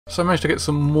So I managed to get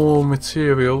some more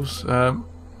materials.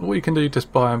 What you can do,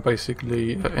 just buy them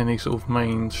basically at any sort of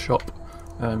main shop,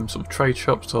 sort of trade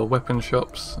shops or weapon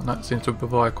shops, and that seems to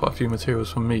provide quite a few materials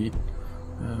for me.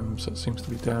 So it seems to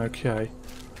be doing okay.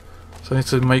 So I need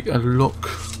to make a lock.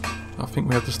 I think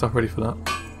we have the stuff ready for that.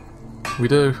 We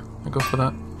do. Thank God for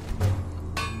that.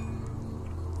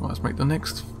 Right, let's make the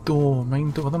next door.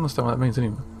 Main door. I don't understand what that means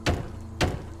anyway.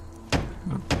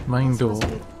 Main door.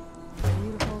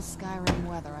 Beautiful Skyrim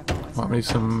weather, I've always Right, we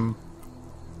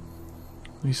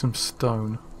need some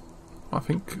stone. I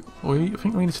think what we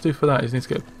need to do for that is need to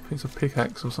get a piece of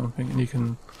pickaxe or something, and you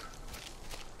can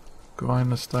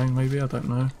grind the stone. Maybe, I don't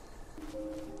know.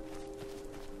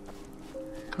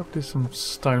 There's some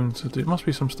stone to do. Must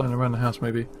be some stone around the house,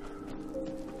 maybe.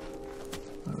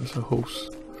 Oh, there's a horse.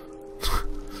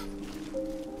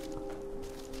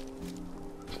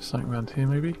 Just something around here,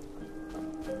 maybe.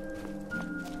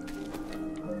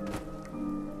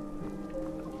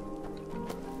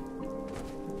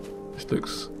 This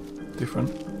looks different.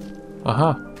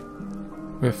 Aha!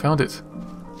 We have found it.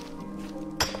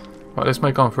 Right, let's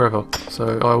make on forever.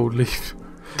 So I will leave.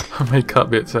 I may cut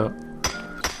bits out.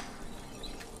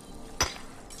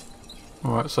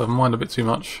 Alright, so I've mined a bit too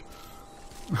much.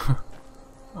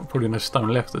 Probably no stone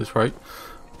left at this rate.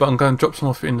 But I'm going to drop some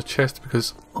off in the chest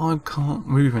because I can't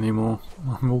move anymore.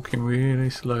 I'm walking really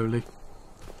slowly.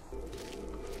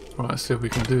 Right, let's see if we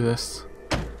can do this.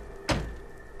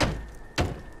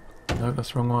 No,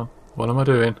 that's the wrong one. What am I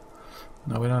doing?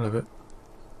 No, we're out of it.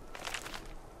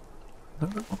 No,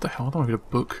 what the hell? I don't want to read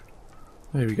a book.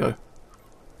 There we go.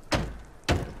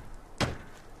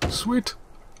 Sweet!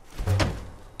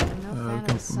 We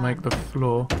can make the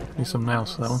floor. Need some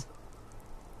nails for that one.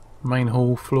 Main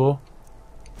hall floor.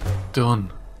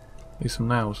 Done. Need some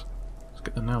nails. Let's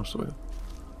get the nails sorted.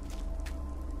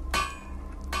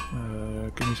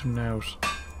 Give me some nails.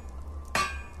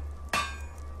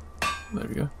 There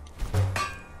we go.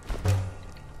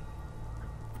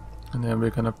 And then we're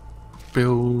gonna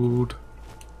build.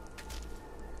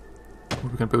 What are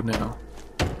we gonna build now?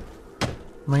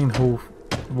 Main hall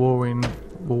flooring,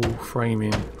 wall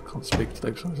framing. Can't speak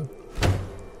today for some reason.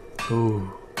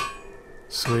 Ooh,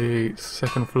 sweet.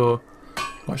 Second floor.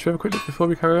 Right, should we have a quick look before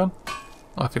we carry on?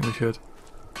 I think we should.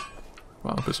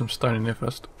 Right, I'll put some stone in there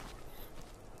first.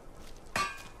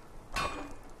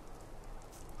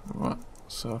 Right,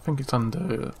 so I think it's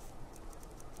under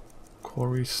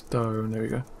quarry stone. There we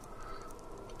go.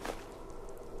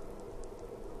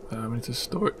 We need to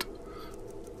store it.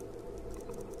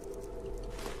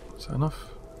 Is that enough?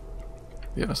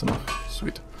 Yeah, that's enough.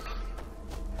 Sweet.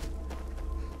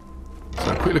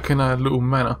 So, quick look in our little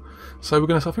manor. So we're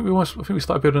gonna. I think we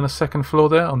started building a second floor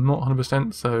there. I'm not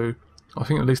 100%. So I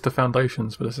think at least the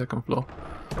foundations for the second floor.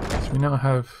 So we now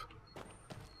have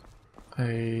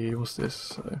a. What's this?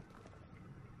 So,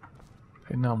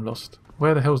 okay, now I'm lost.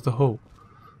 Where the hell's the hall?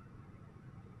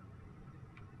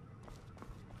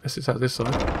 Yes, it's out this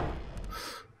side.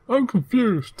 I'm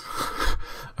confused.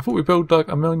 I thought we built like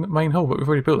a main hall, but we've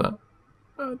already built that.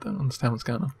 I don't understand what's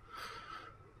going on.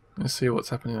 Let's see what's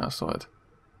happening outside.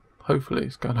 Hopefully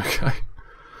it's going okay.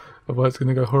 Otherwise it's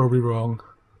going to go horribly wrong.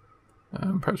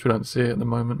 Perhaps we don't see it at the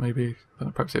moment, maybe.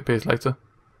 Perhaps it appears later.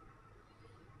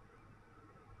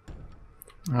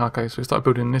 Okay, so we start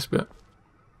building this bit.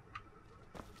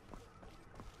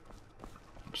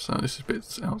 So this is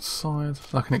bits outside,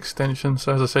 like an extension.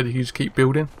 So as I said, you can just keep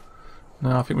building.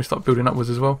 Now I think we start building upwards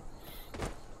as well.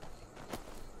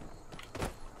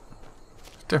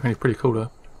 It's definitely pretty cool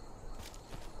though.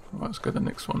 Right, let's go to the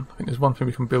next one. I think there's one thing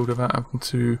we can build without having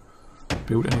to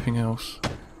build anything else.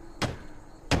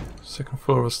 Second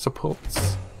floor of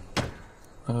supports.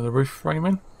 The roof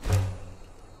framing.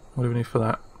 What do we need for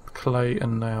that? Clay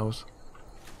and nails.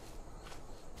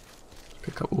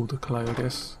 Pick up all the clay, I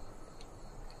guess.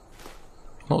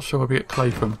 Not sure where we get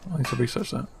clay from. I need to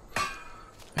research that.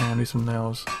 And I need some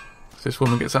nails. If this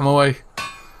woman gets out of my way.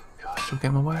 God, she'll get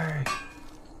in my way.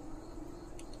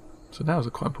 So nails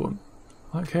are quite important.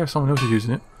 I don't care if someone else is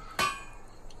using it.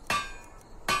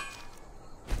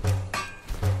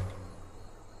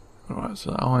 Alright,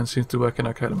 so that iron seems to be working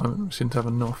okay at the moment. We seem to have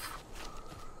enough.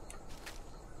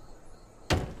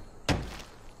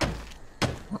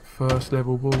 Right, first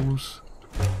level walls.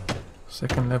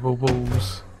 Second level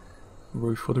walls.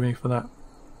 Roof, what do we need for that?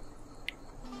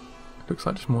 Looks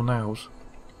like just more nails.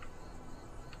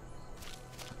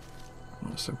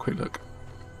 Let's have a quick look.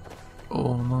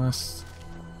 Oh, nice.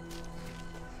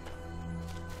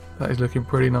 That is looking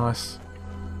pretty nice.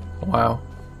 Wow.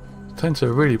 It's turned to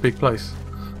a really big place.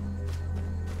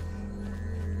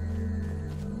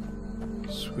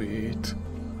 Sweet.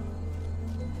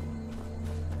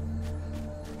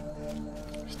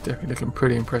 Definitely looking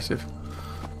pretty impressive.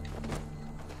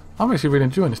 I'm actually really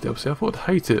enjoying this DLC. I thought I'd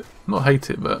hate it. Not hate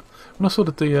it, but when I saw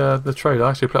the trailer, I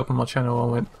actually put it up on my channel. I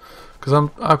went, because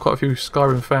I have quite a few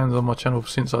Skyrim fans on my channel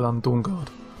since I done Dawnguard.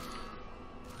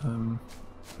 And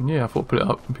yeah, I thought I'd put it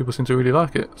up, and people seem to really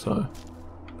like it. So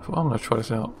I thought I'm going to try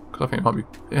this out because I think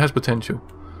it has potential.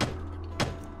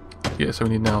 Yeah, so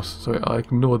we need nails. So I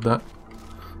ignored that.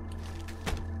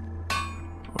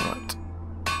 Alright.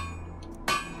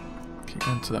 Keep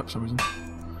going to that for some reason.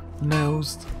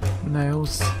 Nails.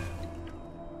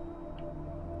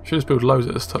 Should just build loads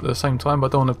at the same time, but I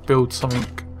don't want to build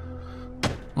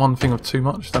one thing of too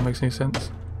much, if that makes any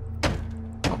sense.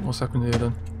 Oh, what's happened here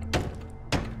then?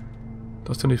 Do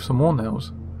I still need some more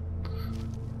nails?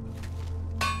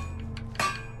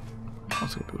 I'll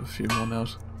still build a few more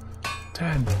nails.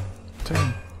 10.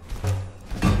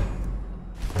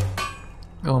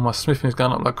 Oh, my smithing is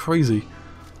going up like crazy.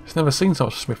 I've never seen so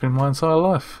much smithing in my entire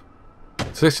life.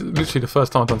 So this is literally the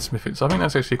first time I've done smithing, so I think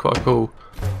that's actually quite cool.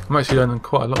 I'm actually learning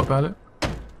quite a lot about it.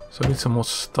 So I need some more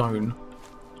stone.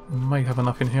 I may have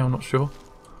enough in here, I'm not sure.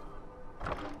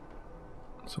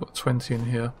 So I've got 20 in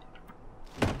here.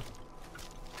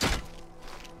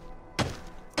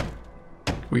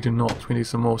 We do not, we need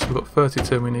some more. So we've got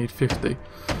 32 and we need 50.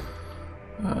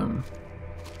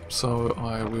 So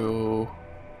I will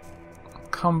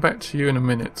come back to you in a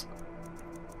minute.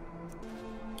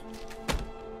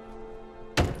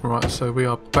 Right, so we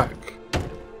are back.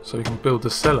 So we can build the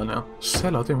cellar now.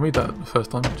 Cellar? I didn't read that the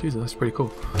first time. Jesus, that's pretty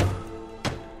cool.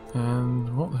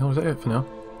 And what the hell is that it for now?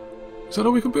 Is that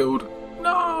all we can build?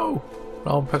 No!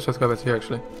 I'll perhaps have to go back to here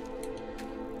actually.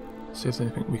 See if there's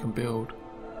anything we can build.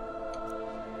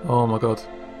 Oh my god.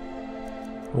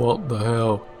 What the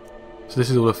hell? So this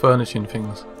is all the furnishing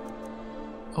things.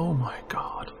 Oh my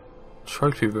god.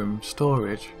 Trophy room,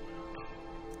 storage.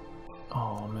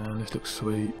 Oh man, this looks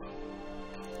sweet.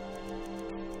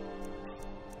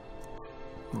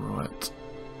 Right.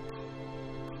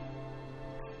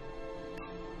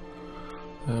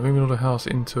 Moving all the house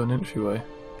into an entryway.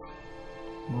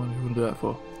 What do you want to do that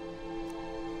for?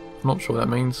 I'm not sure what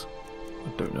that means. I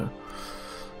don't know.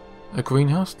 A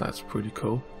greenhouse? That's pretty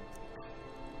cool.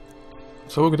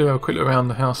 So we're going to do a quick look around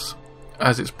the house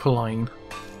as it's plain.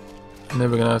 And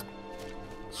then we're going to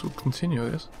sort of continue, I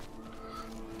guess.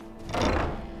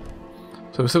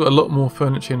 So we've still got a lot more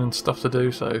furnishing and stuff to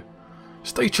do, so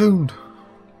stay tuned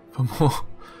for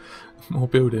more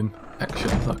building action.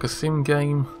 Like a sim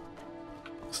game.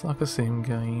 It's like a sim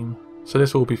game. So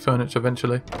this will be furniture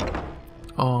eventually.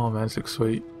 Oh man, this looks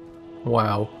sweet.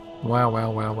 Wow.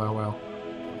 Wow.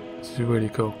 This is really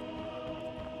cool.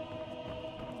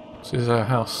 So this is our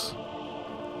house.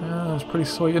 Yeah, it's pretty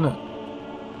sweet, isn't it?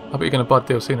 I bet you're going to buy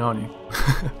DLC now, aren't you?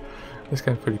 This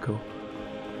game's pretty cool.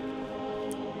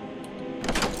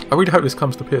 I really hope this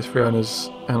comes to PS3 owners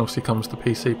and obviously comes to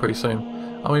PC pretty soon.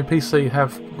 I mean, PC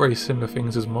have very similar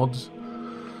things as mods,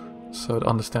 so I'd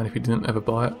understand if you didn't ever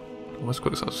buy it. Oh, it's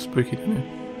quite sort of spooky, didn't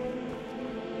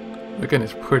it? Again,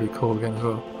 it's pretty cool again as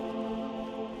well.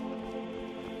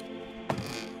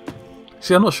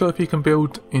 See, I'm not sure if you can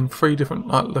build in 3 different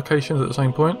locations at the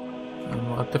same point.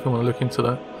 I definitely want to look into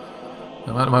that. At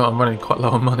the moment, I'm running quite low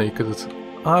on money because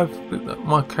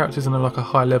my character isn't at like a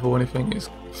high level or anything. It's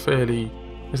fairly,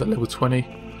 it's at level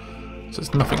 20, so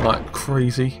it's nothing like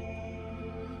crazy.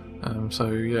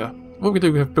 So yeah, what we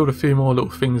do, we build a few more little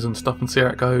things and stuff and see how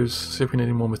it goes. See if we need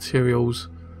any more materials,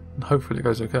 and hopefully it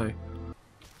goes okay.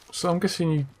 So I'm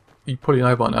guessing you probably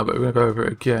know by now, but we're going to go over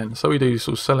it again. So we do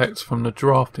sort of select from the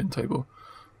drafting table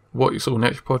what your sort of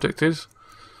next project is.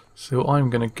 So I'm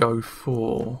going to go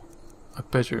for a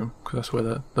bedroom because that's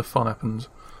where the fun happens.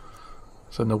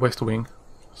 So in the west wing.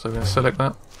 So we're going to select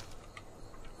that,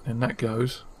 and that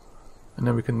goes, and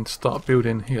then we can start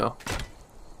building here.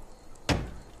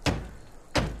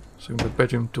 So the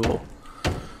bedroom door.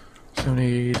 So we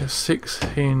need 6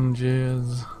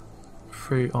 hinges,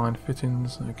 3 iron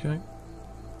fittings. Okay.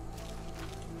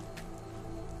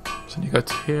 So you go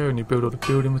to here and you build all the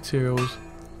building materials.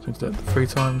 So instead of 3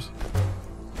 times.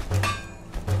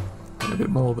 A bit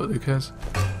more, but who cares?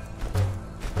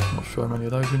 I'm not sure how many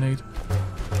of those we need.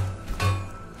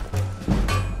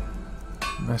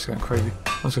 That's going crazy.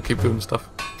 I'm just going to keep building stuff.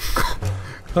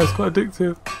 That's quite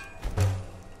addictive.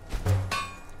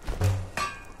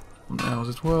 Nails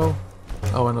as well.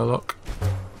 Oh, and a lock.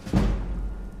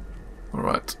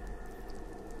 Alright.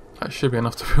 That should be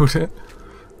enough to build it.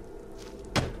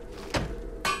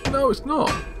 No, it's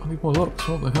not. I need more locks.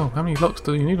 What the hell? How many locks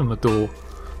do you need on the door?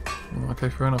 Oh, okay,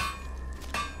 fair enough.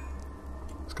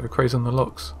 Let's go crazy on the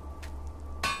locks.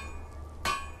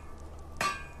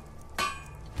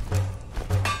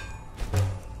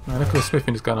 Man, look at the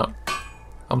smithing is going up.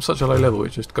 I'm such a low level, it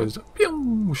just goes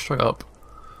pew, straight up.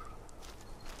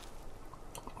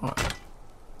 Right.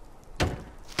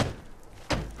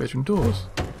 Bedroom doors.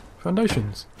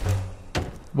 Foundations.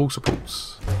 Wall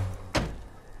supports.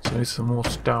 So I need some more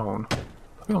stone.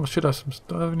 I think I should have some.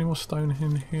 Do I have any more stone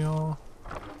in here? Oh,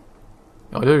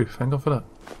 I do, thank God for that.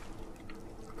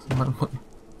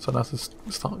 So I have to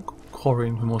start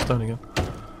quarrying for more stone again.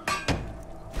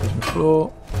 Bedroom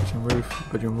floor, bedroom roof,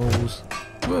 bedroom walls.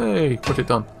 Way! Project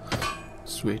done.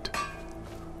 Sweet.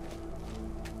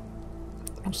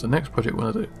 What's the next project we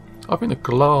want to do? I think the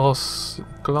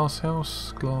glass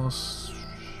house? I can't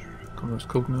remember what it's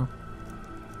called now.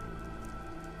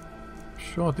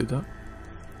 Sure I did that.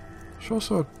 Sure I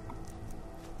saw.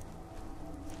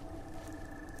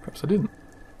 Perhaps I didn't.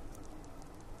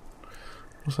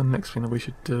 What's the next thing that we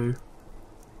should do?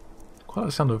 Quite like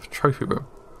the sound of a trophy room.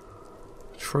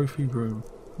 Trophy room.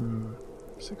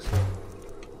 6.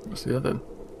 Let's do that then.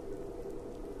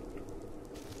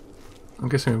 I'm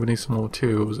guessing we need some more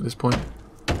materials at this point.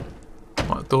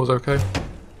 Right, the doors are okay.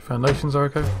 Foundations are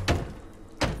okay.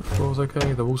 The floor's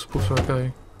okay. The wall supports are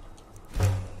okay.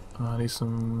 I need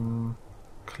some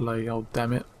clay. Oh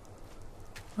damn it!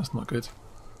 That's not good. See,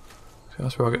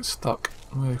 that's where I get stuck.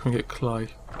 Where can we get clay?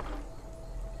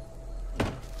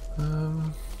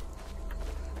 Well,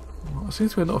 there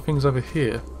seems to be a lot of things over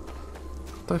here.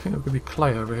 I don't think there could be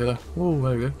clay over here though. Oh,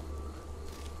 there we go.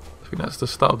 I think that's the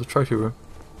start of the trophy room.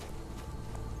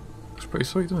 Looks pretty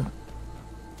sweet, doesn't it?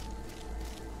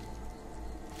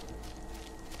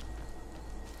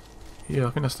 Yeah,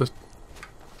 I think that's the...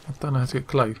 I don't know how to get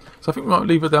clay. So I think we might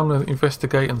leave it down and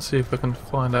investigate and see if I can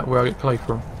find out where I get clay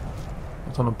from. I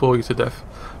don't want to bore you to death.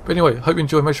 But anyway, hope you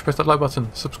enjoy. Make sure to press that like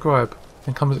button, subscribe,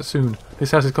 and come visit soon.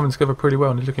 This house is coming together pretty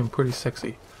well and it's looking pretty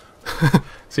sexy.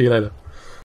 See you later.